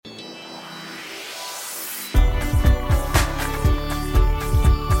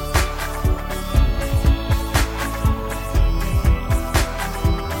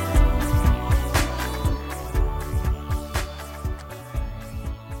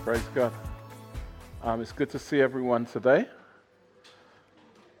Praise God. It's good to see everyone today.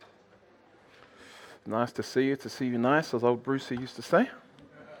 Nice to see you nice, as old Brucey used to say.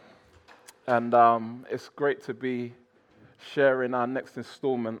 And it's great to be sharing our next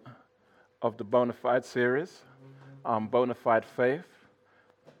installment of the Bona Fide series, Bona Fide Faith.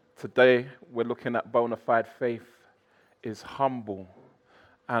 Today, we're looking at Bona Fide Faith is humble.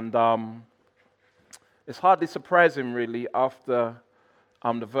 And it's hardly surprising, really, after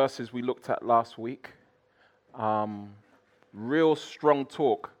the verses we looked at last week. Real strong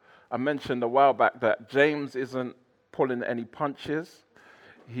talk. I mentioned a while back that James isn't pulling any punches.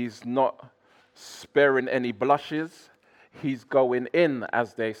 He's not sparing any blushes. He's going in,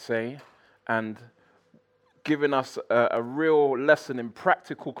 as they say, and giving us a real lesson in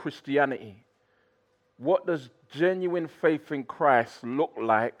practical Christianity. What does genuine faith in Christ look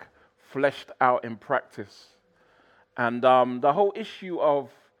like fleshed out in practice? And the whole issue of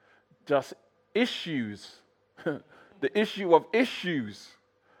just issues, the issue of issues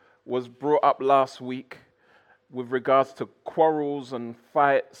was brought up last week with regards to quarrels and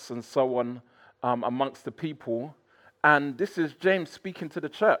fights and so on amongst the people. And this is James speaking to the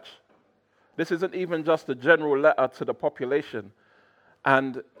church. This isn't even just a general letter to the population.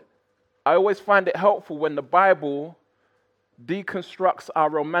 And I always find it helpful when the Bible deconstructs our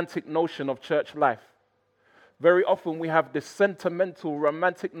romantic notion of church life. Very often we have this sentimental,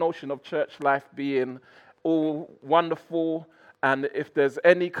 romantic notion of church life being all wonderful, and if there's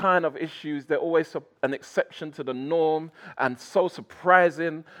any kind of issues, they're always an exception to the norm and so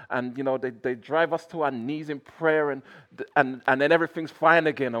surprising, and they drive us to our knees in prayer, and then everything's fine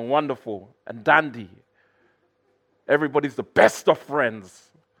again and wonderful and dandy. Everybody's the best of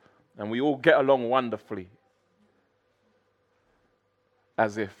friends, and we all get along wonderfully.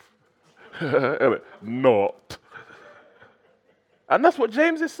 As if. Not. And that's what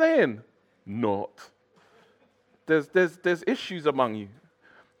James is saying. Not. There's issues among you.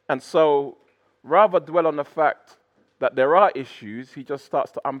 And so, rather dwell on the fact that there are issues, he just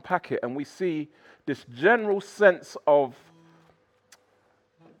starts to unpack it. And we see this general sense of,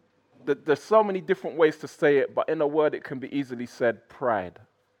 there's so many different ways to say it, but in a word it can be easily said, pride.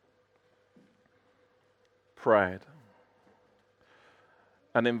 Pride.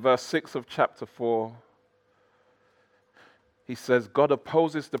 And in verse 6 of chapter 4, he says, God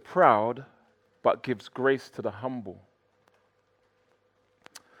opposes the proud, but gives grace to the humble.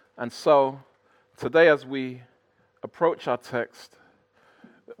 And so, today as we approach our text,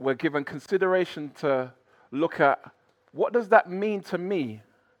 we're given consideration to look at what does that mean to me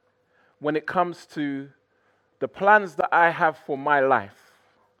when it comes to the plans that I have for my life,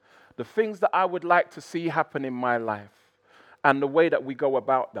 the things that I would like to see happen in my life, and the way that we go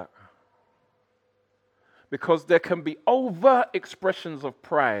about that. Because there can be overt expressions of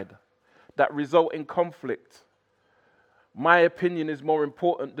pride that result in conflict. My opinion is more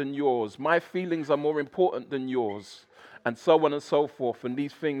important than yours. My feelings are more important than yours. And so on and so forth. And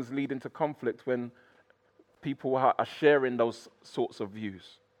these things lead into conflict when people are sharing those sorts of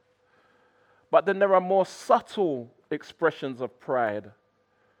views. But then there are more subtle expressions of pride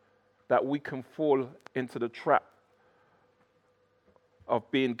that we can fall into the trap of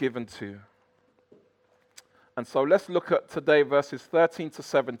being given to. And so let's look at today verses 13 to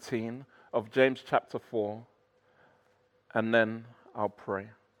 17 of James chapter 4, and then I'll pray.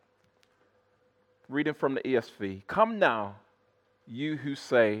 Reading from the ESV. Come now, you who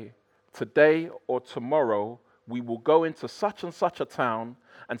say, today or tomorrow we will go into such and such a town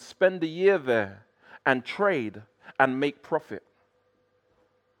and spend a year there and trade and make profit.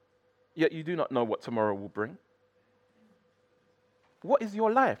 Yet you do not know what tomorrow will bring. What is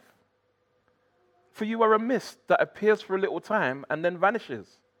your life? For you are a mist that appears for a little time and then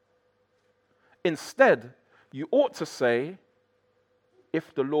vanishes. Instead, you ought to say,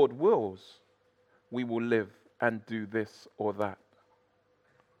 if the Lord wills, we will live and do this or that.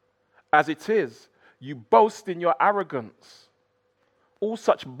 As it is, you boast in your arrogance. All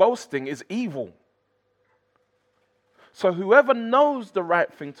such boasting is evil. So whoever knows the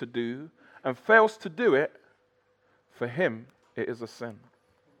right thing to do and fails to do it, for him it is a sin.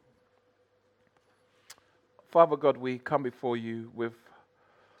 Father God, we come before you with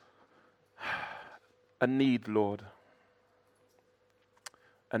a need, Lord.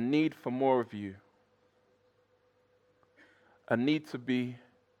 A need for more of you. A need to be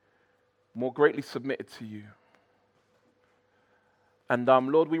more greatly submitted to you. And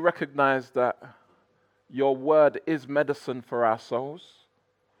Lord, we recognize that your word is medicine for our souls.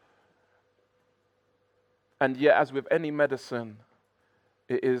 And yet, as with any medicine,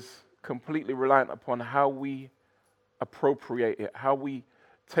 it is completely reliant upon how we appropriate it, how we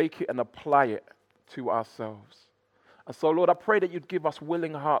take it and apply it to ourselves. And so, Lord, I pray that you'd give us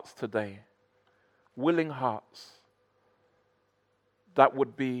willing hearts today, willing hearts that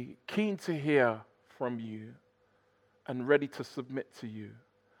would be keen to hear from you and ready to submit to you.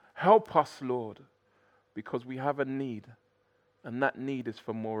 Help us, Lord, because we have a need, and that need is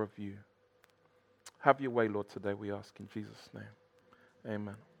for more of you. Have your way, Lord, today, we ask in Jesus' name.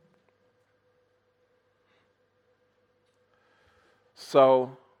 Amen.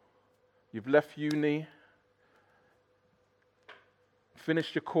 So, you've left uni,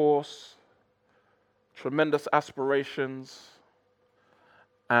 finished your course, tremendous aspirations,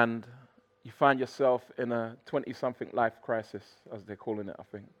 and you find yourself in a 20-something life crisis, as they're calling it, I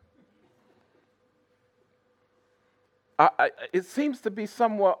think. It seems to be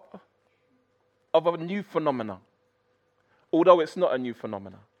somewhat of a new phenomenon, although it's not a new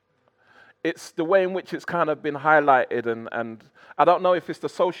phenomenon. It's the way in which it's kind of been highlighted, and I don't know if it's the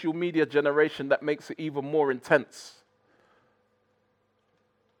social media generation that makes it even more intense.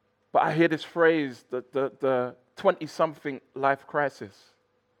 But I hear this phrase, the 20-something life crisis.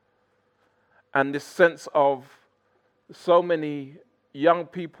 And this sense of so many young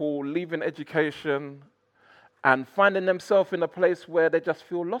people leaving education and finding themselves in a place where they just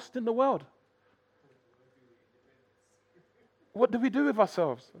feel lost in the world. What do we do with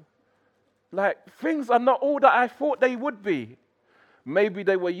ourselves? Like, things are not all that I thought they would be. Maybe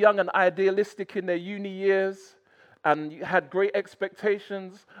they were young and idealistic in their uni years and had great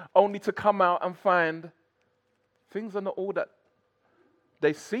expectations, only to come out and find things are not all that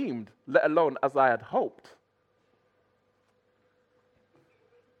they seemed, let alone as I had hoped.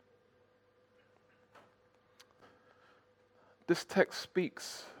 This text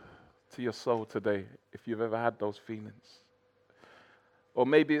speaks to your soul today, if you've ever had those feelings. Or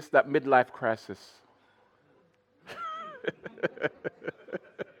maybe it's that midlife crisis.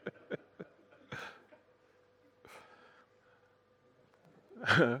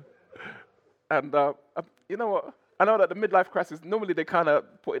 And you know what? I know that the midlife crisis, normally they kind of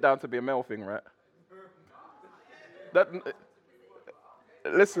put it down to be a male thing, right?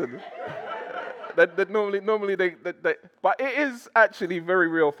 Listen, normally they, but it is actually very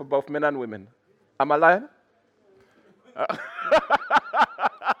real for both men and women. Am I lying?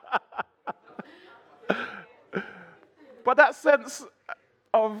 But that sense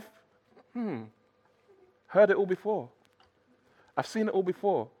of, heard it all before. I've seen it all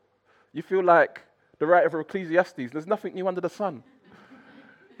before. You feel like the writer of Ecclesiastes, there's nothing new under the sun.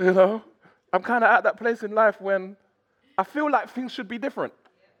 You know? I'm kind of at that place in life when I feel like things should be different.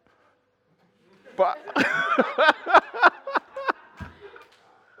 But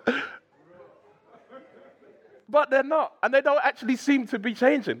but they're not, and they don't actually seem to be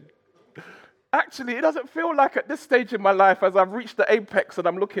changing. Actually, it doesn't feel like at this stage in my life, as I've reached the apex and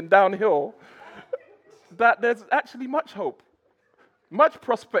I'm looking downhill, that there's actually much hope, much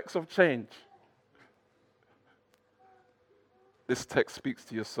prospects of change. This text speaks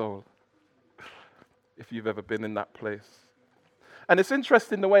to your soul, if you've ever been in that place. And it's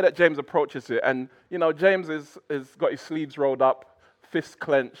interesting the way that James approaches it. And, you know, James is got his sleeves rolled up, fists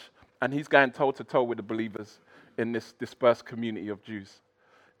clenched, and he's going toe-to-toe with the believers in this dispersed community of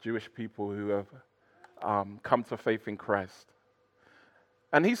Jewish people who have come to faith in Christ.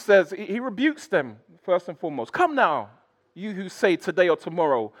 And he says, he rebukes them, first and foremost. Come now, you who say today or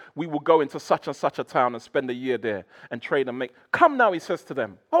tomorrow we will go into such and such a town and spend a year there and trade and make. Come now, he says to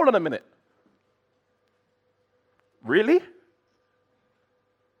them. Hold on a minute. Really?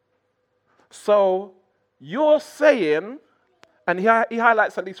 So you're saying, and he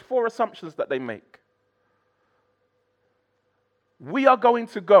highlights at least 4 assumptions that they make. We are going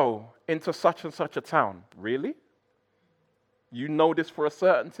to go into such and such a town. Really? You know this for a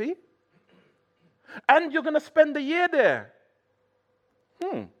certainty? And you're going to spend a year there.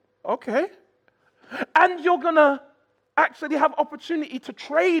 Okay. And you're going to actually have opportunity to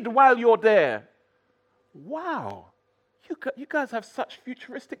trade while you're there. Wow. You guys have such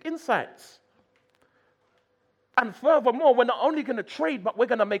futuristic insights. And furthermore, we're not only going to trade, but we're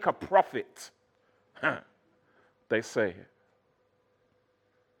going to make a profit. They say.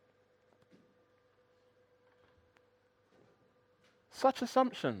 Such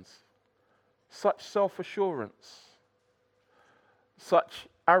assumptions, such self-assurance, such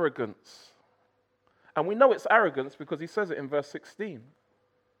arrogance. And we know it's arrogance because he says it in verse 16.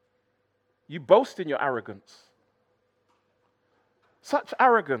 You boast in your arrogance. Such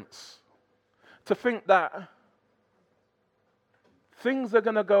arrogance to think that things are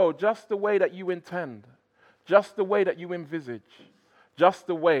going to go just the way that you intend, just the way that you envisage, just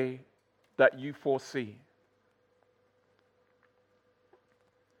the way that you foresee.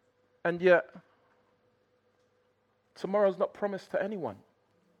 And yet, tomorrow's not promised to anyone.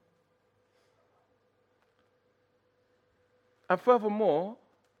 And furthermore,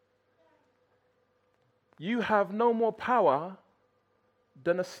 you have no more power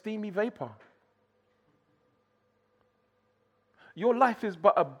than a steamy vapor. Your life is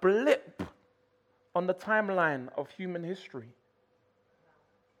but a blip on the timeline of human history.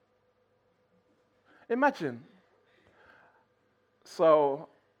 Imagine. So,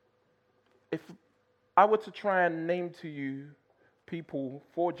 if I were to try and name to you people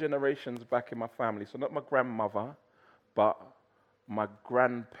 4 generations back in my family, so not my grandmother, but my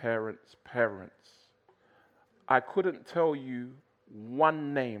grandparents' parents, I couldn't tell you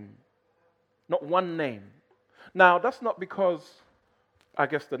one name. Not one name. Now, that's not because I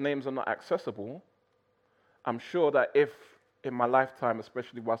guess the names are not accessible. I'm sure that if in my lifetime,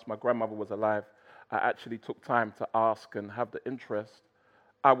 especially whilst my grandmother was alive, I actually took time to ask and have the interest,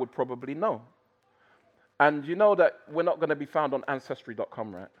 I would probably know. And you know that we're not going to be found on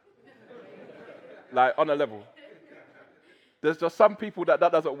Ancestry.com, right? Like, on a level. There's just some people that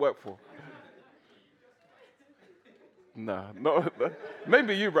doesn't work for. No,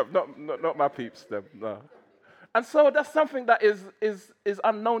 maybe you, bro. Not my peeps, them. No. And so that's something that is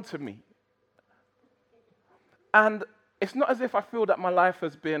unknown to me. And it's not as if I feel that my life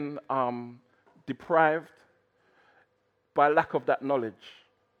has been deprived by lack of that knowledge.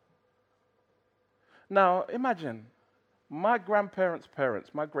 Now, imagine, my grandparents' parents,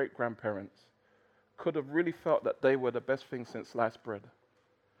 my great-grandparents, could have really felt that they were the best thing since sliced bread.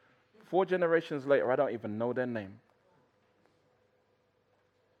 4 generations later, I don't even know their name.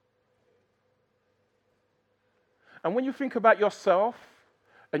 And when you think about yourself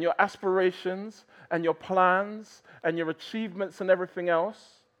and your aspirations and your plans and your achievements and everything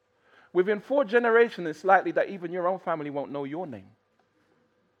else, within 4 generations, it's likely that even your own family won't know your name.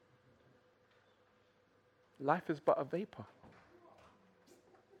 Life is but a vapor.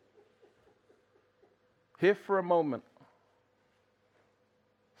 Here for a moment.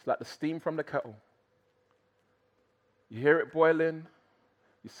 It's like the steam from the kettle. You hear it boiling.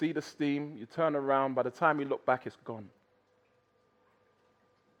 You see the steam, you turn around, by the time you look back, it's gone.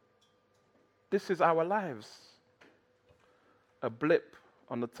 This is our lives. A blip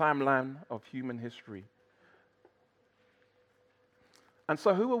on the timeline of human history. And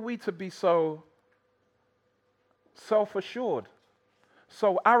so who are we to be so self-assured,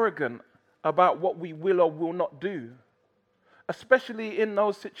 so arrogant about what we will or will not do? Especially in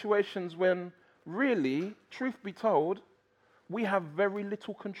those situations when really, truth be told, we have very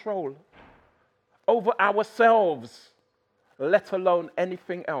little control over ourselves, let alone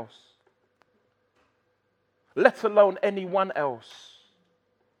anything else, let alone anyone else.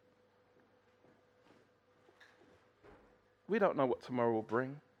 We don't know what tomorrow will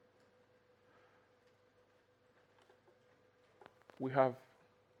bring. We have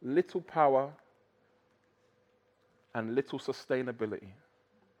little power and little sustainability.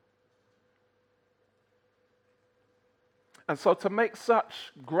 And so to make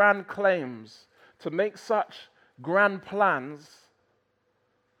such grand claims, to make such grand plans,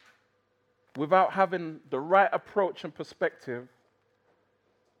 without having the right approach and perspective,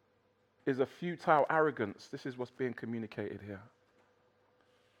 is a futile arrogance. This is what's being communicated here.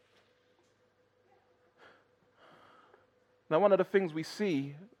 Now, one of the things we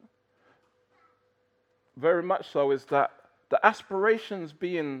see, very much so, is that the aspirations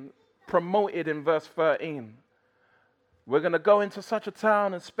being promoted in verse 13. We're going to go into such a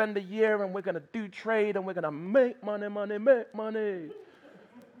town and spend a year, and we're going to do trade, and we're going to make money.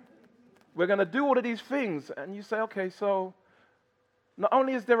 We're going to do all of these things. And you say, okay, so not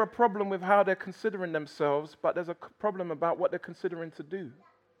only is there a problem with how they're considering themselves, but there's a problem about what they're considering to do.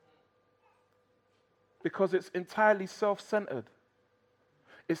 Because it's entirely self-centered.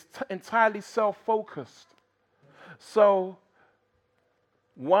 It's entirely self-focused. So,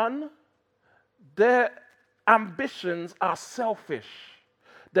 one, their ambitions are selfish.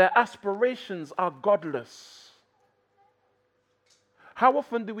 Their aspirations are godless. How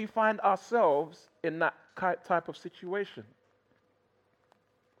often do we find ourselves in that type of situation?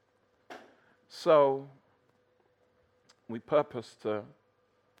 So, we purpose to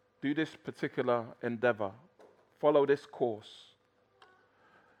do this particular endeavor, follow this course,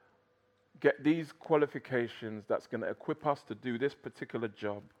 get these qualifications that's going to equip us to do this particular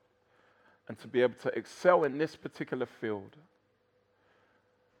job and to be able to excel in this particular field.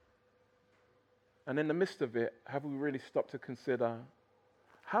 And in the midst of it, have we really stopped to consider,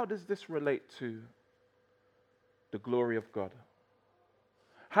 how does this relate to the glory of God?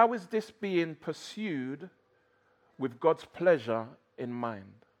 How is this being pursued with God's pleasure in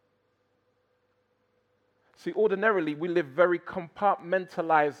mind? See, ordinarily, we live very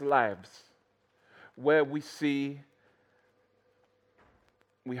compartmentalized lives where we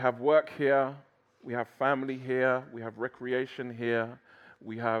have work here, we have family here, we have recreation here,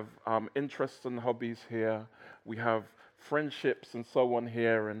 we have interests and hobbies here, we have friendships and so on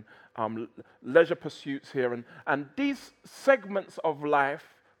here, and leisure pursuits here. And these segments of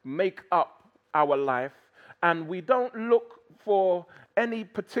life make up our life, and we don't look for any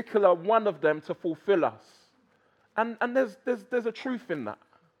particular one of them to fulfill us. And there's a truth in that.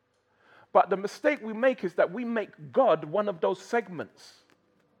 But the mistake we make is that we make God one of those segments.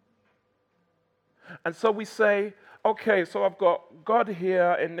 And so we say, okay, so I've got God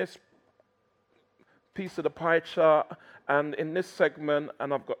here in this piece of the pie chart and in this segment,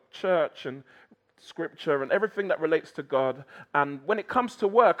 and I've got church and scripture and everything that relates to God. And when it comes to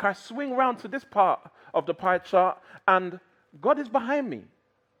work, I swing round to this part of the pie chart and God is behind me.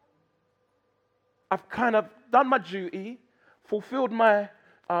 I've kind of done my duty, fulfilled my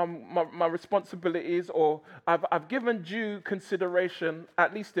responsibilities, or I've given due consideration,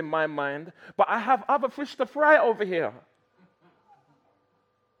 at least in my mind, but I have other fish to fry over here.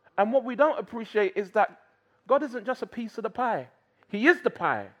 And what we don't appreciate is that God isn't just a piece of the pie. He is the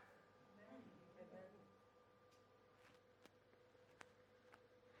pie.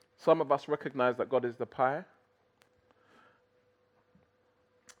 Some of us recognize that God is the pie,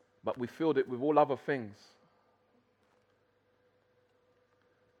 but we filled it with all other things.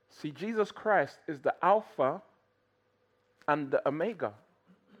 See, Jesus Christ is the Alpha and the Omega.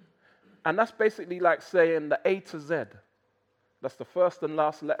 And that's basically like saying the A to Z. That's the first and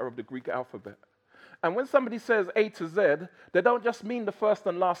last letter of the Greek alphabet. And when somebody says A to Z, they don't just mean the first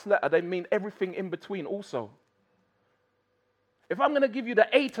and last letter, they mean everything in between also. If I'm going to give you the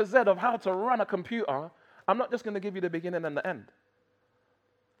A to Z of how to run a computer, I'm not just going to give you the beginning and the end.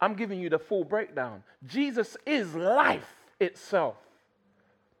 I'm giving you the full breakdown. Jesus is life itself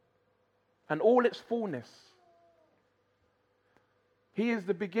and all its fullness. He is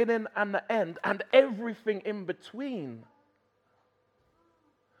the beginning and the end and everything in between.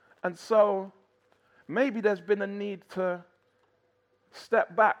 And so maybe there's been a need to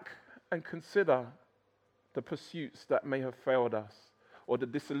step back and consider the pursuits that may have failed us or the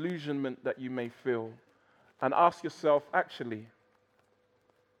disillusionment that you may feel, and ask yourself, actually,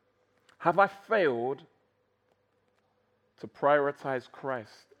 have I failed to prioritize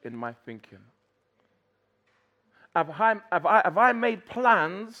Christ in my thinking? Have I made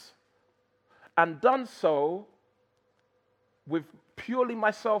plans and done so with purely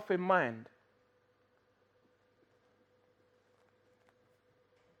myself in mind?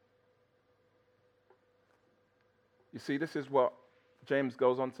 You see, this is what James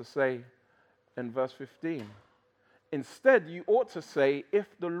goes on to say in verse 15. Instead, you ought to say, if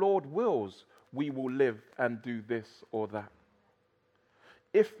the Lord wills, we will live and do this or that.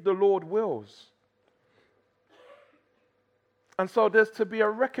 If the Lord wills. And so there's to be a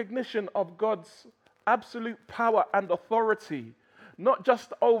recognition of God's absolute power and authority, not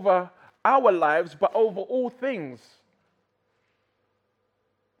just over our lives, but over all things.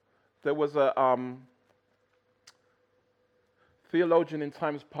 There was a theologian in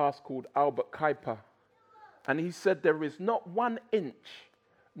times past called Albert Kuyper, and he said there is not 1 inch,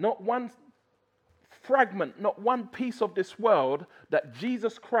 not one fragment, not one piece of this world that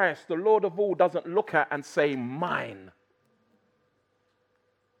Jesus Christ, the Lord of all, doesn't look at and say, mine.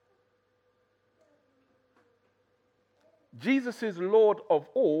 Jesus is Lord of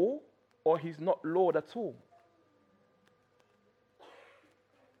all, or he's not Lord at all.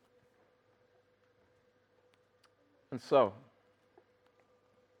 And so,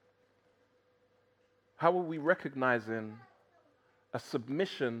 how are we recognizing a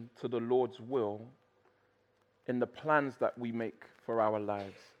submission to the Lord's will in the plans that we make for our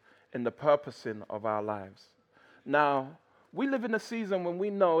lives, in the purposing of our lives? Now, we live in a season when we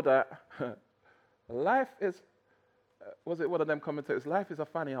know that life is, was it one of them commentators, life is a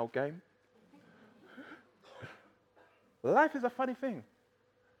funny old game. Life is a funny thing.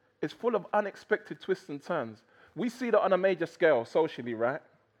 It's full of unexpected twists and turns. We see that on a major scale socially, right?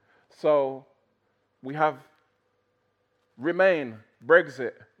 So, we have Remain,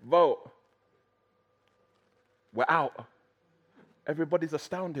 Brexit, vote. We're out. Everybody's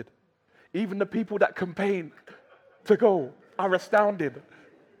astounded. Even the people that campaign to go are astounded.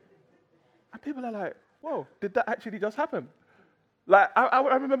 And people are like, whoa, did that actually just happen? Like, I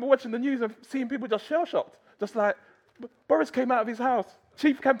remember watching the news and seeing people just shell-shocked. Just like, Boris came out of his house,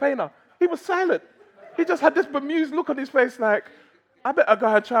 chief campaigner. He was silent. He just had this bemused look on his face like, I better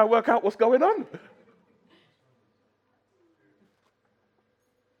go and try and work out what's going on.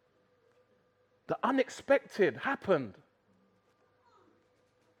 The unexpected happened.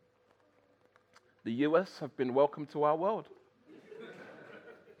 The US have been welcomed to our world.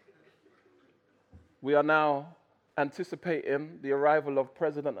 We are now anticipating the arrival of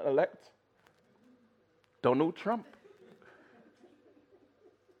President-elect Donald Trump.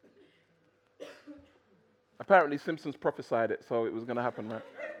 Apparently, Simpsons prophesied it, so it was going to happen, right?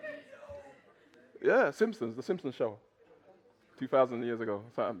 Yeah, Simpsons, the Simpsons show, 2,000 years ago.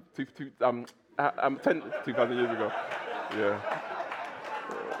 So, 2,000 years ago. Yeah.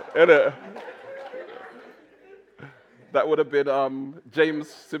 And, that would have been James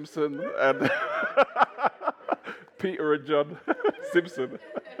Simpson and Peter and John Simpson.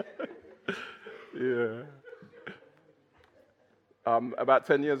 Yeah. About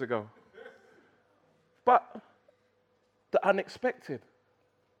 10 years ago. But the unexpected.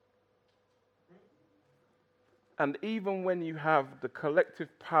 And even when you have the collective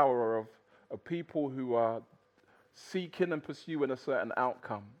power of people who are seeking and pursuing a certain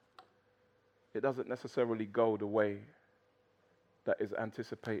outcome, it doesn't necessarily go the way that is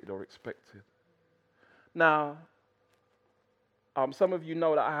anticipated or expected. Now, some of you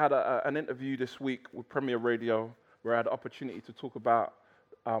know that I had an interview this week with Premier Radio where I had the opportunity to talk about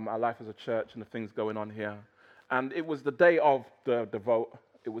our life as a church and the things going on here. And it was the day of the vote.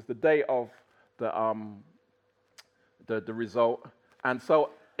 It was the day of the result. And so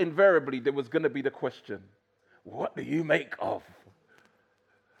invariably there was going to be the question, what do you make of?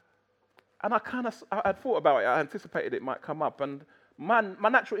 And I thought about it. I anticipated it might come up. And my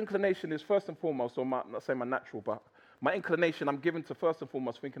natural inclination is first and foremost, or not saying my natural, but my inclination I'm given to first and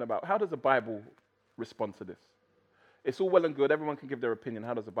foremost thinking about how does the Bible respond to this? It's all well and good. Everyone can give their opinion.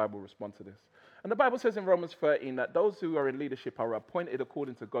 How does the Bible respond to this? And the Bible says in Romans 13 that those who are in leadership are appointed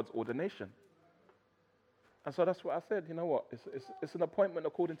according to God's ordination. And so that's what I said. You know what? It's an appointment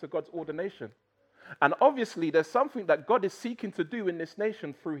according to God's ordination. And obviously, there's something that God is seeking to do in this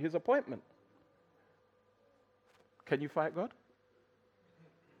nation through his appointment. Can you fight God?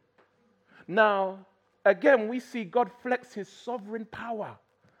 Now, again, we see God flex his sovereign power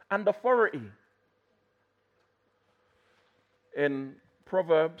and authority. In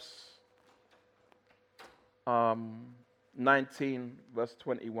Proverbs 19, verse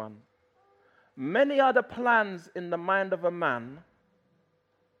 21, many are the plans in the mind of a man,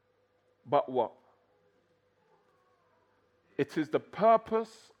 but what? It is the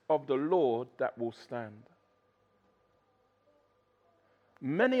purpose of the Lord that will stand.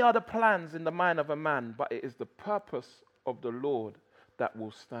 Many are the plans in the mind of a man, but it is the purpose of the Lord that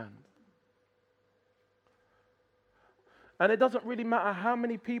will stand. And it doesn't really matter how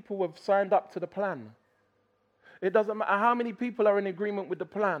many people have signed up to the plan. It doesn't matter how many people are in agreement with the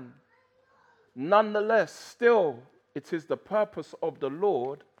plan. Nonetheless, still, it is the purpose of the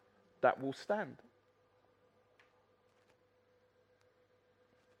Lord that will stand.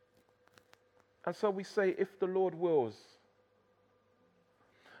 And so we say, if the Lord wills.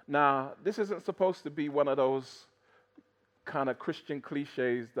 Now, this isn't supposed to be one of those kind of Christian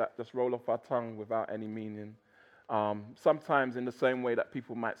cliches that just roll off our tongue without any meaning. Sometimes in the same way that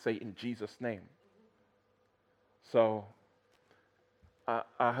people might say, in Jesus' name. So,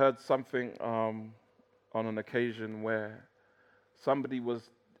 I heard something on an occasion where somebody was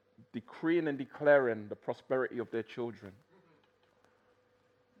decreeing and declaring the prosperity of their children.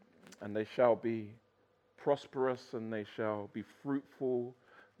 And they shall be prosperous and they shall be fruitful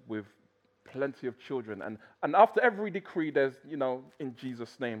with plenty of children. And after every decree, there's, in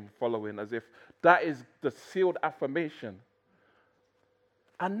Jesus' name following, as if that is the sealed affirmation.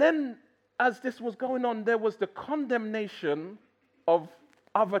 And then, as this was going on, there was the condemnation of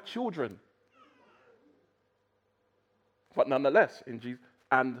other children. But nonetheless, in Jesus,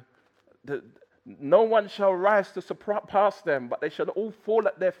 and no one shall rise to surpass them, but they shall all fall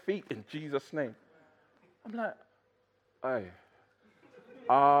at their feet in Jesus' name. I'm like, hey.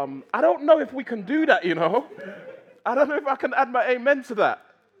 I don't know if we can do that, I don't know if I can add my amen to that.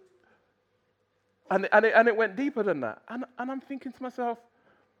 And it went deeper than that. And I'm thinking to myself,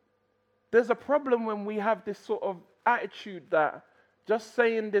 there's a problem when we have this sort of attitude that just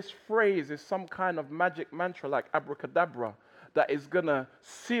saying this phrase is some kind of magic mantra like abracadabra that is going to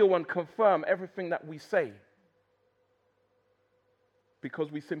seal and confirm everything that we say.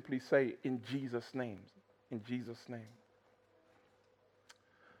 Because we simply say, in Jesus' name. In Jesus' name.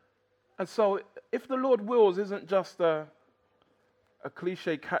 And so, if the Lord wills isn't just a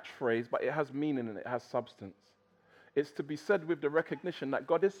cliche catchphrase, but it has meaning and it has substance. It's to be said with the recognition that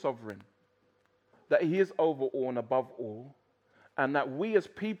God is sovereign, that he is over all and above all, and that we as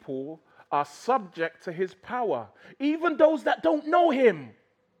people are subject to his power, even those that don't know him.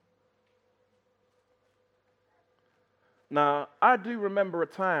 Now, I do remember a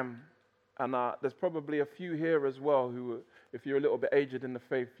time, and there's probably a few here as well who, if you're a little bit aged in the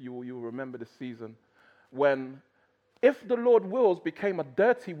faith, you'll remember the season, when if the Lord wills became a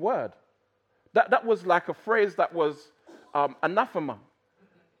dirty word. That was like a phrase that was anathema.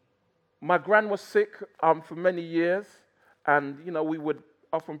 My gran was sick for many years, and, we would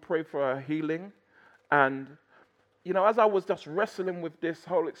often pray for her healing. And, as I was just wrestling with this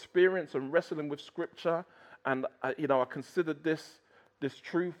whole experience and wrestling with Scripture, and, I considered this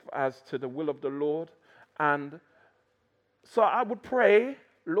truth as to the will of the Lord. And so I would pray,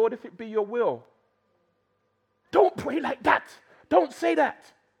 Lord, if it be your will. Don't pray like that. Don't say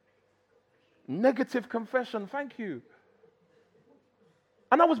that. Negative confession, thank you.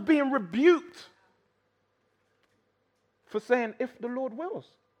 And I was being rebuked for saying, if the Lord wills.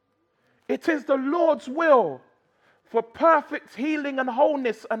 It is the Lord's will for perfect healing and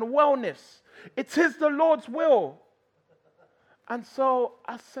wholeness and wellness. It is the Lord's will. And so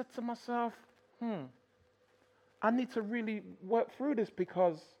I said to myself, I need to really work through this,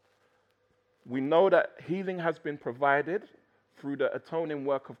 because we know that healing has been provided through the atoning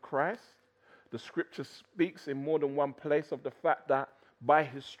work of Christ. The Scripture speaks in more than one place of the fact that by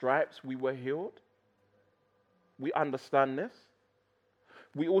his stripes we were healed. We understand this.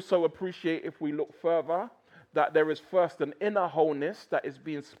 We also appreciate, if we look further, that there is first an inner wholeness that is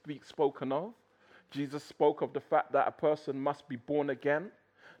being spoken of. Jesus spoke of the fact that a person must be born again,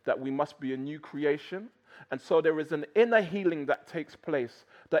 that we must be a new creation. And so there is an inner healing that takes place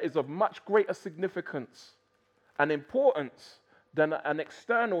that is of much greater significance and importance than an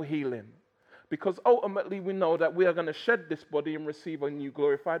external healing. Because ultimately we know that we are going to shed this body and receive a new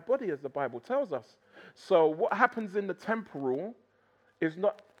glorified body, as the Bible tells us. So what happens in the temporal is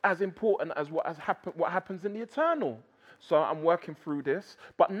not as important as what happens in the eternal. So I'm working through this.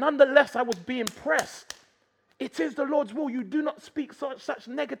 But nonetheless, I was being pressed. It is the Lord's will. You do not speak such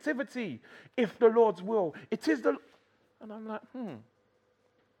negativity. If the Lord's will. It is the... And I'm like,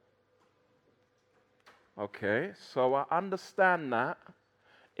 Okay, so I understand that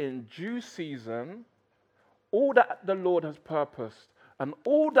in due season, all that the Lord has purposed and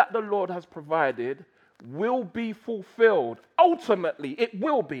all that the Lord has provided will be fulfilled. Ultimately, it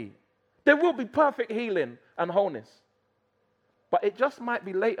will be. There will be perfect healing and wholeness. But it just might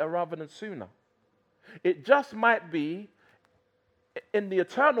be later rather than sooner. It just might be in the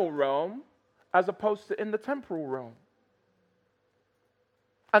eternal realm as opposed to in the temporal realm.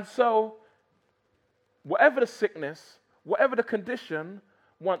 And so, whatever the sickness, whatever the condition,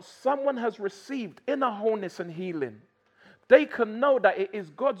 once someone has received inner wholeness and healing, they can know that it is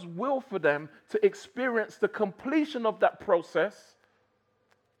God's will for them to experience the completion of that process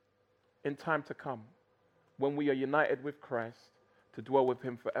in time to come, when we are united with Christ to dwell with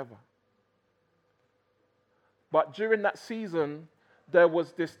him forever. But during that season, there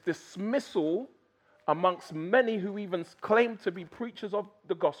was this dismissal amongst many who even claimed to be preachers of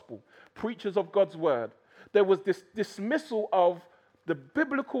the gospel, preachers of God's word. There was this dismissal of the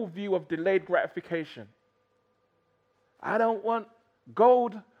biblical view of delayed gratification. I don't want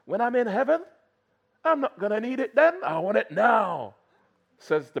gold when I'm in heaven. I'm not going to need it then. I want it now,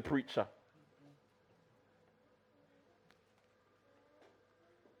 says the preacher.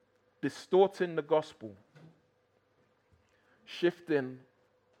 Distorting the gospel, shifting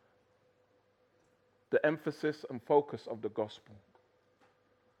the emphasis and focus of the gospel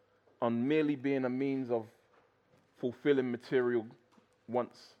on merely being a means of fulfilling material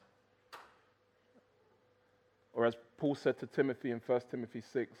wants. Or as Paul said to Timothy in 1 Timothy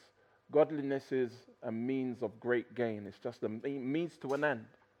 6, godliness is a means of great gain. It's just a means to an end,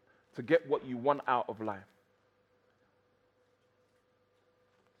 to get what you want out of life.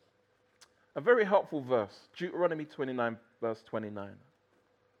 A very helpful verse, Deuteronomy 29, verse 29.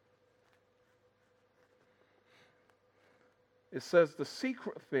 It says, the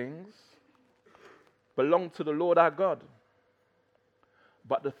secret things belong to the Lord our God,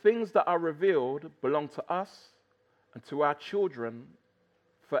 but the things that are revealed belong to us and to our children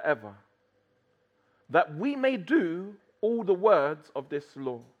forever, that we may do all the words of this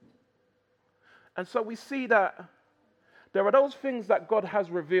law. And so we see that there are those things that God has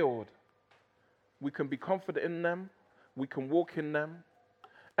revealed. We can be confident in them. We can walk in them.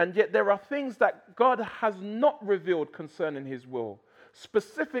 And yet there are things that God has not revealed concerning his will.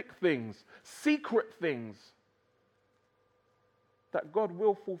 Specific things, secret things that God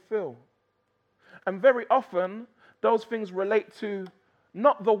will fulfill. And very often, those things relate to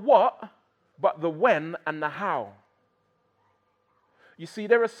not the what, but the when and the how. You see,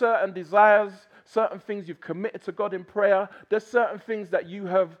 there are certain desires, certain things you've committed to God in prayer. There's certain things that you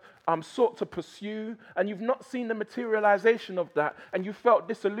have sought to pursue, and you've not seen the materialization of that, and you felt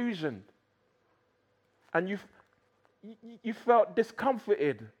disillusioned. And you felt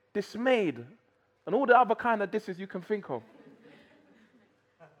discomforted, dismayed, and all the other kind of disses you can think of.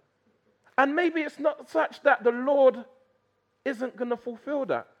 And maybe it's not such that the Lord isn't going to fulfill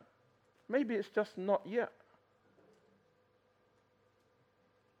that. Maybe it's just not yet.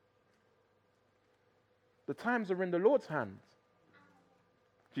 The times are in the Lord's hands.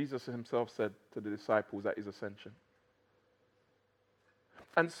 Jesus himself said to the disciples at his ascension.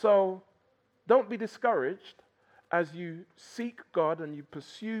 And so, don't be discouraged as you seek God and you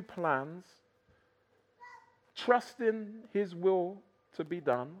pursue plans, trusting his will to be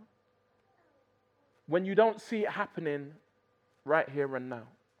done, when you don't see it happening right here and now.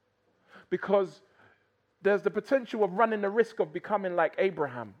 Because there's the potential of running the risk of becoming like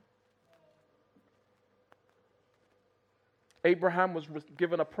Abraham. Abraham was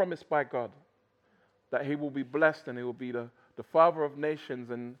given a promise by God that he will be blessed and he will be the father of nations,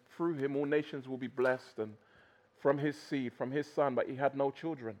 and through him all nations will be blessed, and from his seed, from his son, but he had no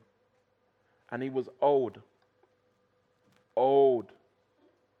children. And he was old.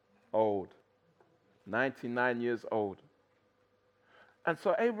 99 years old. And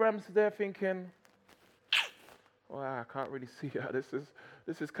so Abraham's there thinking, well, I can't really see how this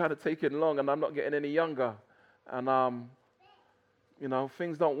is kind of taking long, and I'm not getting any younger. And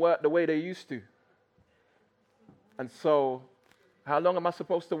things don't work the way they used to. And so, how long am I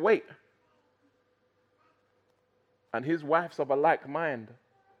supposed to wait? And his wife's of a like mind,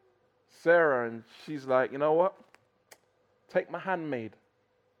 Sarah, and she's like, you know what? Take my handmaid,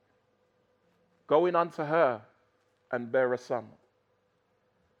 go in unto her, and bear a son.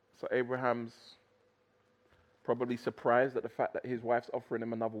 So Abraham's probably surprised at the fact that his wife's offering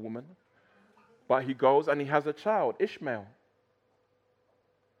him another woman. But he goes and he has a child, Ishmael.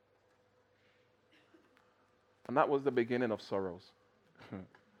 And that was the beginning of sorrows.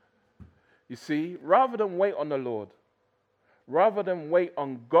 You see, rather than wait on the Lord, rather than wait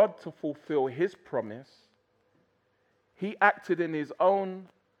on God to fulfill his promise, he acted in his own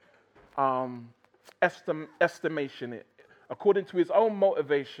estimation, according to his own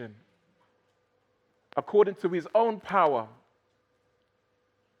motivation, according to his own power.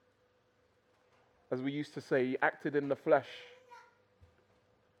 As we used to say, he acted in the flesh.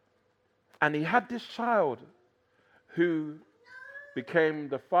 And he had this child who became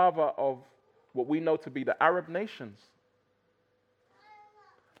the father of what we know to be the Arab nations,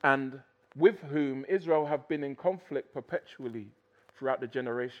 and with whom Israel have been in conflict perpetually throughout the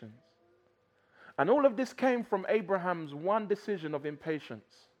generations. And all of this came from Abraham's one decision of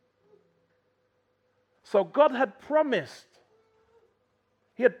impatience. So God had promised.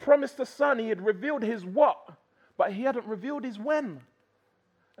 He had promised the son. He had revealed his what, but he hadn't revealed his when.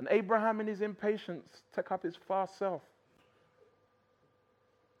 And Abraham in his impatience took up his far self.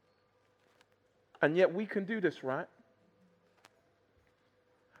 And yet we can do this, right?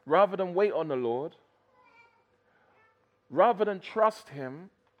 Rather than wait on the Lord, rather than trust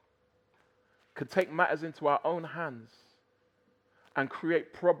him, could take matters into our own hands and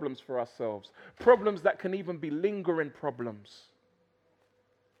create problems for ourselves. Problems that can even be lingering problems.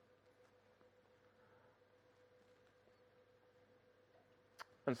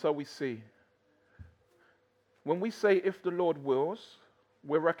 And so we see, when we say if the Lord wills,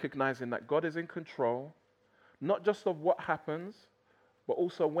 we're recognizing that God is in control, not just of what happens, but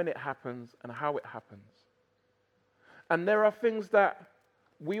also when it happens and how it happens. And there are things that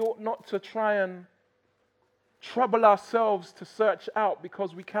we ought not to try and trouble ourselves to search out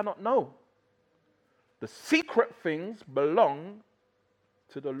because we cannot know. The secret things belong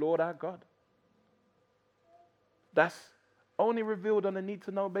to the Lord our God. That's only revealed on a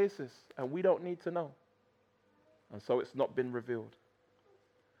need-to-know basis, and we don't need to know. And so it's not been revealed.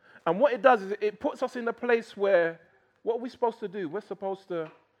 And what it does is it puts us in a place where, what are we supposed to do? We're supposed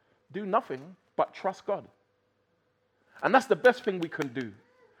to do nothing but trust God. And that's the best thing we can do.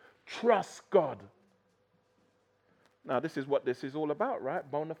 Trust God. Now, this is what this is all about, right?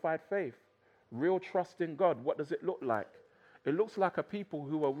 Bona fide faith. Real trust in God. What does it look like? It looks like a people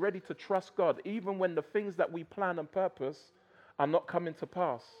who are ready to trust God, even when the things that we plan and purpose are not coming to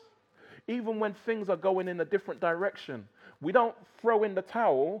pass. Even when things are going in a different direction. We don't throw in the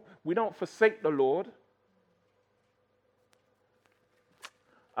towel. We don't forsake the Lord.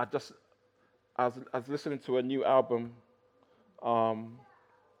 I was listening to a new album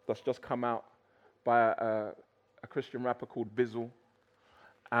that's just come out by a Christian rapper called Bizzle.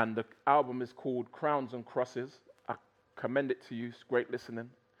 And the album is called Crowns and Crosses. I commend it to you. It's great listening.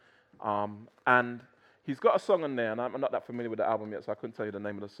 And he's got a song on there, and I'm not that familiar with the album yet, so I couldn't tell you the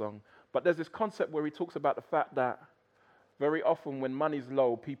name of the song. But there's this concept where he talks about the fact that very often when money's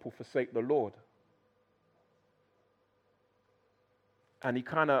low, people forsake the Lord. And he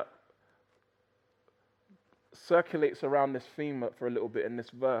kind of circulates around this theme for a little bit in this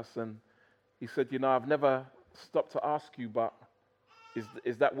verse. And he said, I've never stopped to ask you, but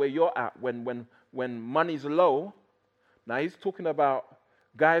is that where you're at when money's low? Now he's talking about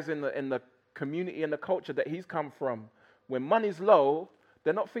guys in the community and the culture that he's come from. When money's low,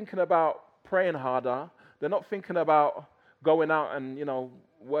 they're not thinking about praying harder. They're not thinking about going out and,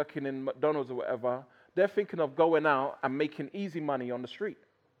 working in McDonald's or whatever. They're thinking of going out and making easy money on the street,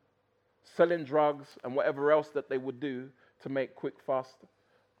 selling drugs and whatever else that they would do to make quick, fast,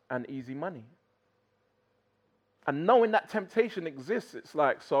 and easy money. And knowing that temptation exists, it's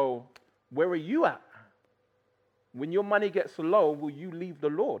like, so where are you at? When your money gets low, will you leave the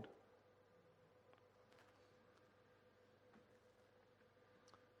Lord?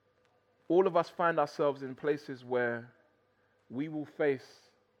 All of us find ourselves in places where we will face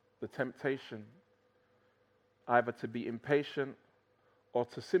the temptation either to be impatient or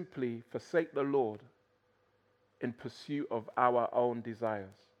to simply forsake the Lord in pursuit of our own desires,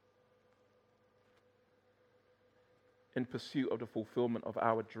 in pursuit of the fulfillment of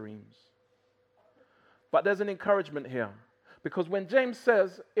our dreams. But there's an encouragement here, because when James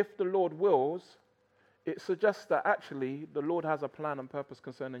says, if the Lord wills, it suggests that actually the Lord has a plan and purpose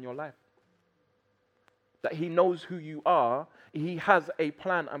concerning your life. That he knows who you are, he has a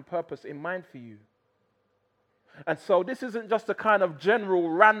plan and purpose in mind for you. And so this isn't just a kind of general,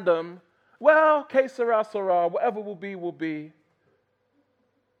 random, well, que sera, sera, whatever will be, will be.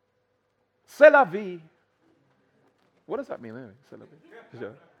 C'est la vie. What does that mean anyway? C'est la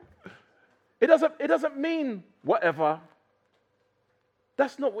vie. It doesn't mean whatever.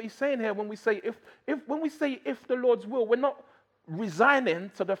 That's not what he's saying here when we say if the Lord's will, we're not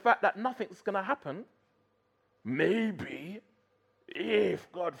resigning to the fact that nothing's going to happen. Maybe,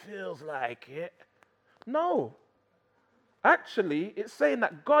 if God feels like it. No. Actually, it's saying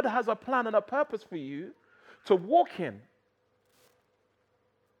that God has a plan and a purpose for you to walk in.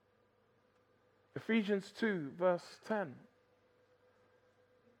 Ephesians 2, verse 10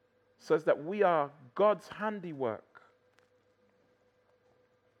 says that we are God's handiwork,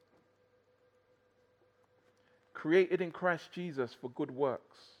 created in Christ Jesus for good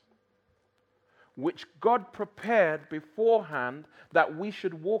works, which God prepared beforehand that we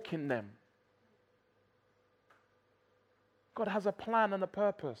should walk in them. God has a plan and a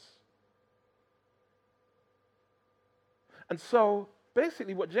purpose. And so,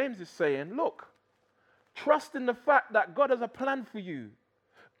 basically what James is saying, look, trust in the fact that God has a plan for you.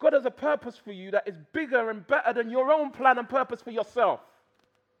 God has a purpose for you that is bigger and better than your own plan and purpose for yourself.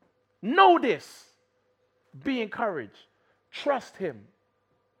 Know this. Be encouraged. Trust him.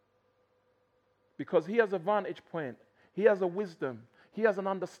 Because he has a vantage point. He has a wisdom. He has an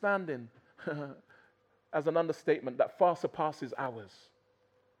understanding, as an understatement, that far surpasses ours.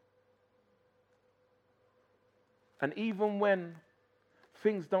 And even when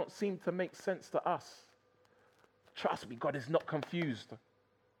things don't seem to make sense to us, trust me, God is not confused.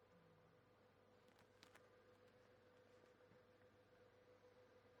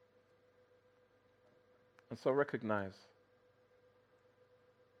 And so recognize,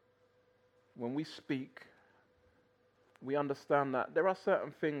 when we speak, we understand that there are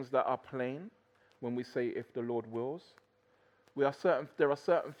certain things that are plain when we say, if the Lord wills. There are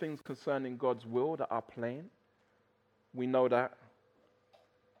certain things concerning God's will that are plain. We know that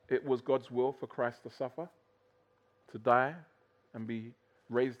it was God's will for Christ to suffer, to die, and be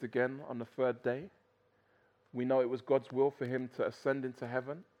raised again on the third day. We know it was God's will for him to ascend into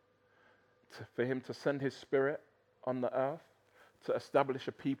heaven, for him to send his Spirit on the earth, to establish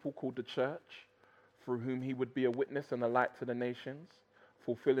a people called the church, through whom he would be a witness and a light to the nations,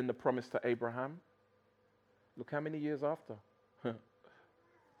 fulfilling the promise to Abraham. Look how many years after.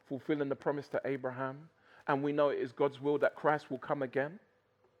 Fulfilling the promise to Abraham. And we know it is God's will that Christ will come again.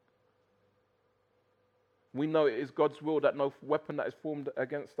 We know it is God's will that no weapon that is formed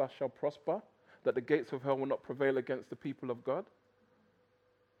against us shall prosper, that the gates of hell will not prevail against the people of God.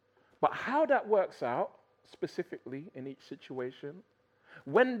 But how that works out, specifically in each situation,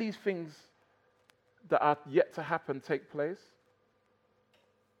 when these things that are yet to happen take place,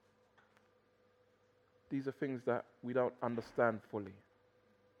 these are things that we don't understand fully.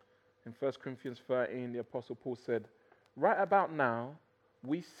 In 1 Corinthians 13, the Apostle Paul said, right about now,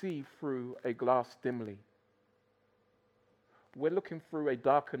 we see through a glass dimly. We're looking through a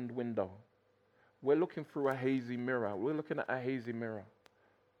darkened window. We're looking through a hazy mirror. We're looking at a hazy mirror.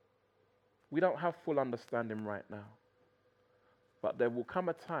 We don't have full understanding right now. But there will come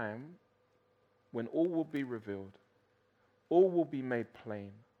a time when all will be revealed, all will be made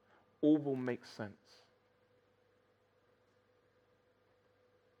plain, all will make sense.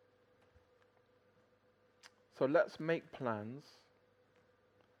 So let's make plans.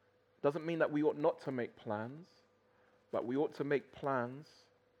 Doesn't mean that we ought not to make plans, but we ought to make plans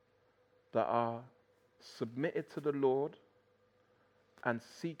that are submitted to the Lord and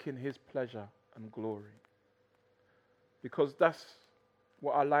seeking His pleasure and glory. Because that's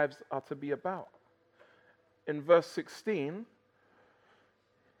what our lives are to be about. In verse 16,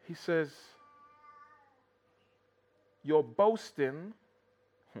 he says, you're boasting,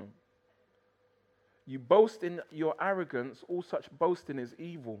 you boast in your arrogance, all such boasting is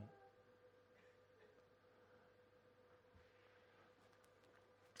evil.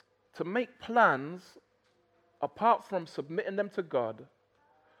 To make plans apart from submitting them to God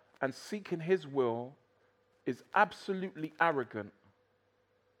and seeking His will is absolutely arrogant,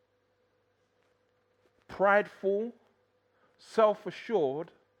 prideful,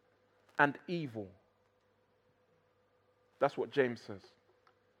 self-assured, and evil. That's what James says.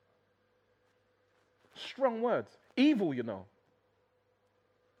 Strong words. Evil, you know.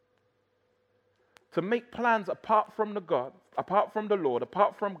 To make plans apart from the Lord,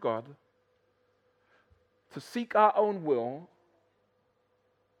 apart from God, to seek our own will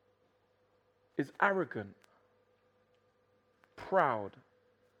is arrogant, proud,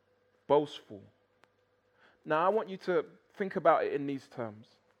 boastful. Now, I want you to think about it in these terms.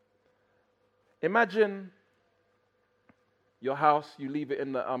 Imagine your house, you leave it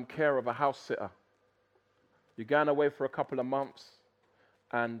in the care of a house sitter. You're going away for a couple of months,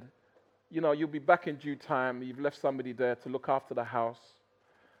 and you'll be back in due time. You've left somebody there to look after the house,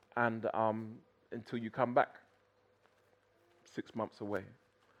 and until you come back 6 months away.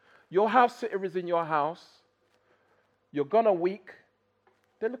 Your house sitter is in your house. You're gone a week.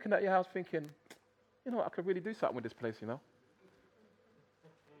 They're looking at your house thinking, I could really do something with this place, You know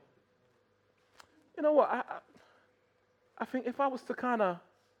what? I think if I was to kind of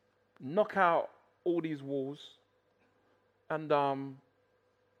knock out all these walls and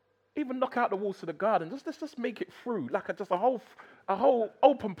even knock out the walls to the garden, let's just make it through, like a whole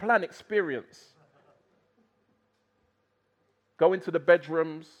open plan experience. Go into the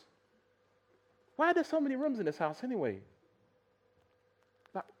bedrooms. Why are there so many rooms in this house anyway?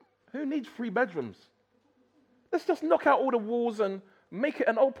 Like, who needs 3 bedrooms? Let's just knock out all the walls and make it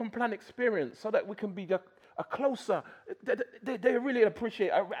an open plan experience so that we can be a closer, they really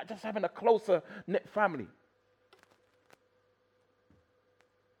appreciate just having a closer knit family.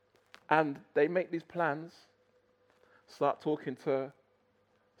 And they make these plans, start talking to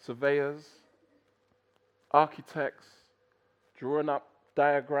surveyors, architects, drawing up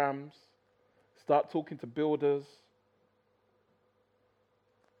diagrams, start talking to builders,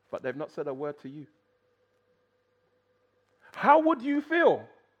 but they've not said a word to you. How would you feel?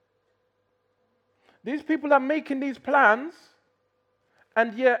 These people are making these plans,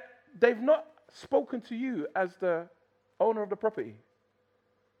 and yet they've not spoken to you as the owner of the property.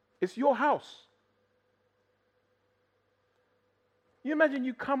 It's your house. You imagine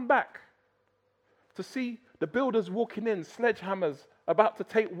you come back to see the builders walking in, sledgehammers, about to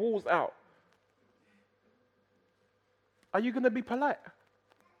take walls out. Are you going to be polite?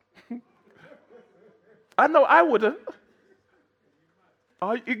 I know I wouldn't.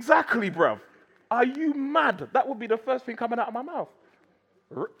 Exactly, bruv. Are you mad? That would be the first thing coming out of my mouth.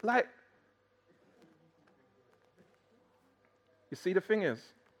 Like, you see, the thing is,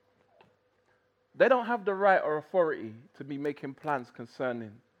 they don't have the right or authority to be making plans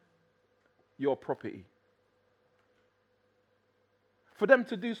concerning your property. For them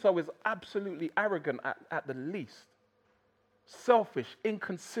to do so is absolutely arrogant at the least. Selfish,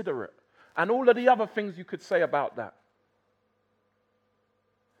 inconsiderate, and all of the other things you could say about that.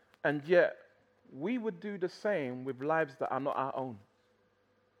 And yet, we would do the same with lives that are not our own.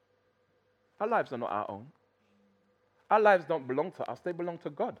 Our lives are not our own. Our lives don't belong to us, they belong to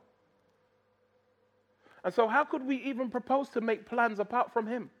God. And so how could we even propose to make plans apart from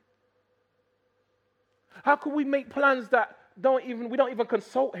Him? How could we make plans that we don't even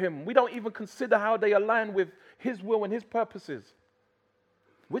consult Him? We don't even consider how they align with His will and His purposes.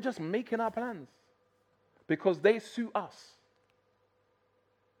 We're just making our plans because they suit us.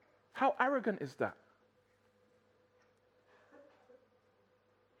 How arrogant is that?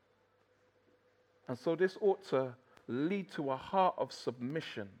 And so this ought to lead to a heart of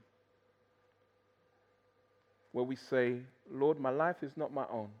submission, where we say, Lord, my life is not my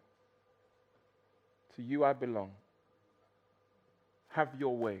own. To you I belong. Have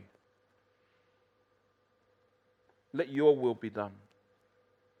your way. Let your will be done.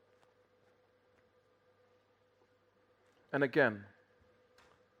 And again,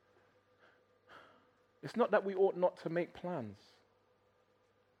 it's not that we ought not to make plans.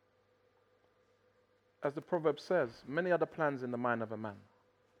 As the proverb says, many are the plans in the mind of a man,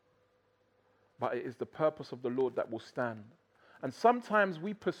 but it is the purpose of the Lord that will stand. And sometimes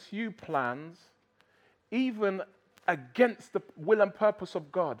we pursue plans even against the will and purpose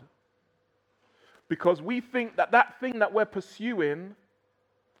of God, because we think that that thing that we're pursuing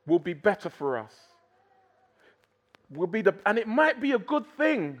will be better for us. And it might be a good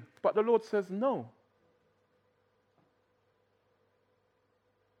thing, but the Lord says no.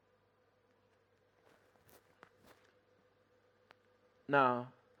 Now,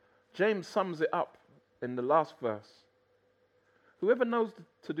 James sums it up in the last verse. Whoever knows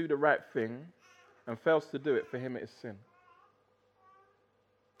to do the right thing and fails to do it, for him it is sin.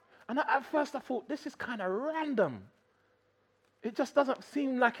 And at first I thought, this is kind of random. It just doesn't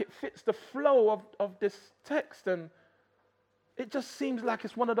seem like it fits the flow of this text. And it just seems like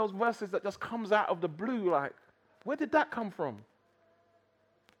it's one of those verses that just comes out of the blue. Like, where did that come from?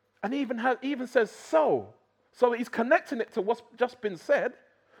 And he even says so. So he's connecting it to what's just been said.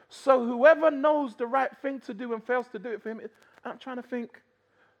 So whoever knows the right thing to do and fails to do it, for him, I'm trying to think.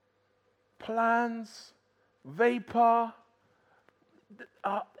 Plans, vapor,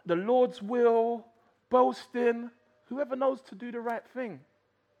 the Lord's will, boasting, whoever knows to do the right thing.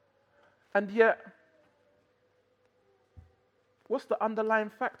 And yet, what's the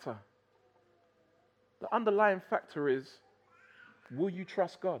underlying factor? The underlying factor is, will you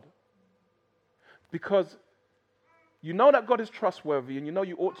trust God? Because you know that God is trustworthy and you know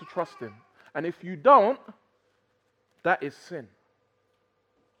you ought to trust him. And if you don't, that is sin.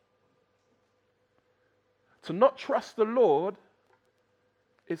 To not trust the Lord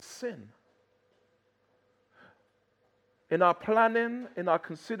is sin. In our planning, in our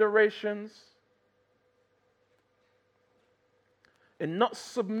considerations, in not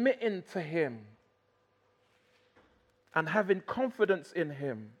submitting to him and having confidence in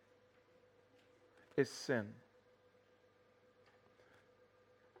him is sin.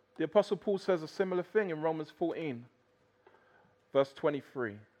 The Apostle Paul says a similar thing in Romans 14, verse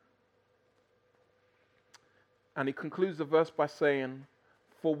 23. And he concludes the verse by saying,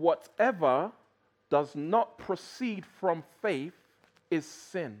 for whatever does not proceed from faith is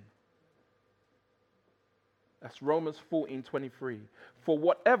sin. That's Romans 14:23. For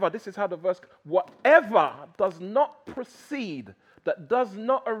whatever, this is how the verse, whatever does not proceed, that does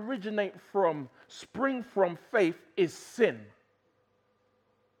not originate from, spring from faith is sin.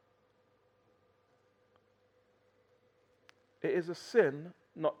 It is a sin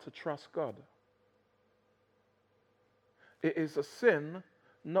not to trust God. It is a sin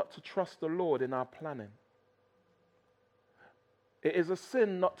not to trust the Lord in our planning. It is a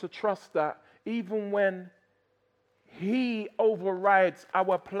sin not to trust that even when he overrides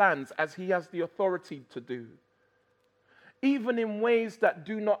our plans as he has the authority to do, even in ways that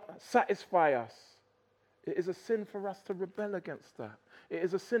do not satisfy us, it is a sin for us to rebel against that. It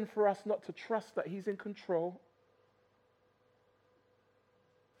is a sin for us not to trust that he's in control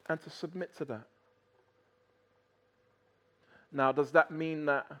and to submit to that. Now, does that mean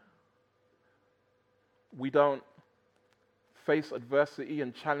that we don't face adversity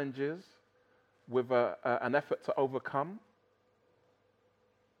and challenges with an effort to overcome?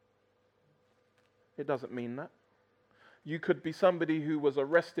 It doesn't mean that. You could be somebody who was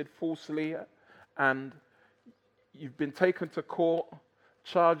arrested falsely and you've been taken to court,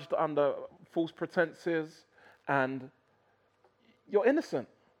 charged under false pretenses, and you're innocent.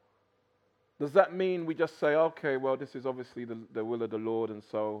 Does that mean we just say, okay, well, this is obviously the will of the Lord, and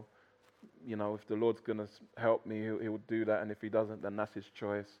so, you know, if the Lord's going to help me, he'll do that, and if he doesn't, then that's his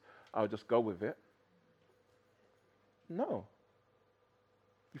choice. I'll just go with it. No.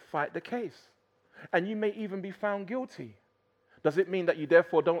 You fight the case. And you may even be found guilty. Does it mean that you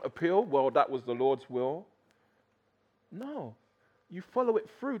therefore don't appeal? Well, that was the Lord's will. No. You follow it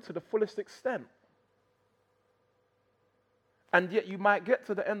through to the fullest extent. And yet you might get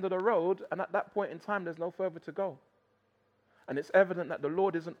to the end of the road, and at that point in time, there's no further to go. And it's evident that the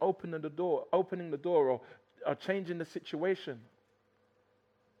Lord isn't opening the door or changing the situation.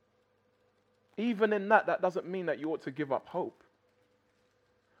 Even in that doesn't mean that you ought to give up hope.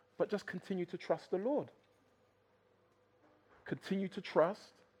 But just continue to trust the Lord. Continue to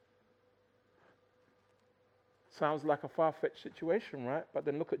trust. Sounds like a far-fetched situation, right? But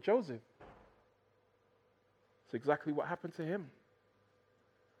then look at Joseph. It's exactly what happened to him.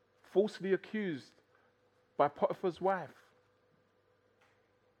 Falsely accused by Potiphar's wife.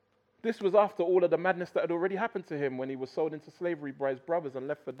 This was after all of the madness that had already happened to him when he was sold into slavery by his brothers and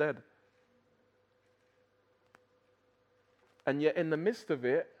left for dead. And yet in the midst of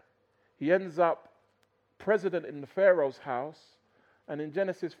it, he ends up president in the Pharaoh's house. And in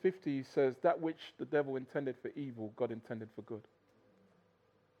Genesis 50, he says, that which the devil intended for evil, God intended for good.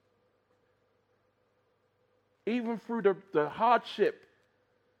 Even through the hardship,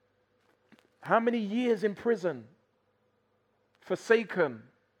 how many years in prison, forsaken,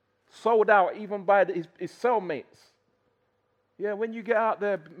 sold out even by his cellmates. Yeah, when you get out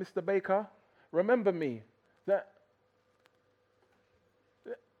there, Mr. Baker, remember me. That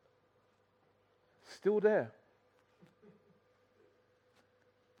still there.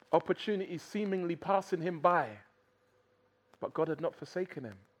 Opportunities seemingly passing him by. But God had not forsaken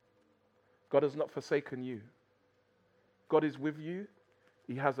him. God has not forsaken you. God is with you.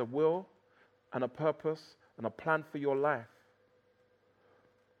 He has a will and a purpose and a plan for your life.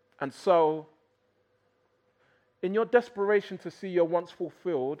 And so, in your desperation to see your wants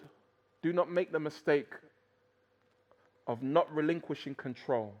fulfilled, do not make the mistake of not relinquishing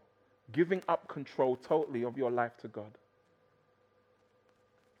control, giving up control totally of your life to God.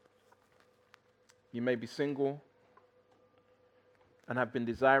 You may be single and have been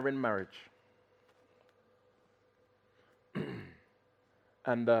desiring marriage.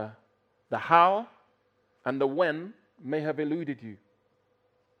 And the how and the when may have eluded you.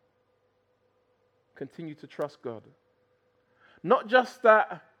 Continue to trust God. Not just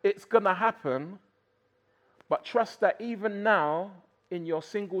that it's going to happen, but trust that even now, in your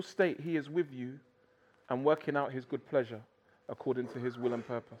single state, He is with you and working out His good pleasure according to His will and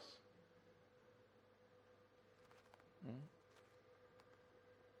purpose.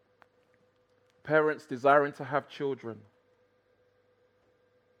 Parents desiring to have children,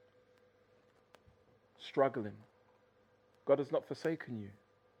 struggling. God has not forsaken you.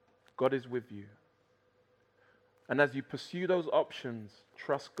 God is with you. And as you pursue those options,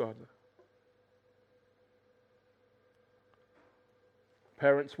 trust God.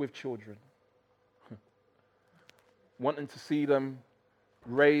 Parents with children, wanting to see them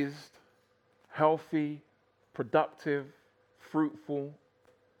raised, healthy, productive, fruitful,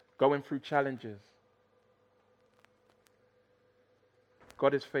 going through challenges.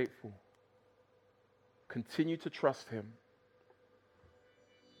 God is faithful. Continue to trust Him.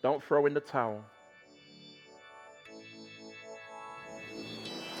 Don't throw in the towel.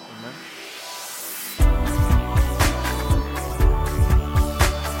 Amen.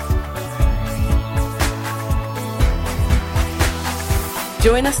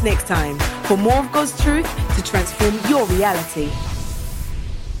 Join us next time for more of God's truth to transform your reality.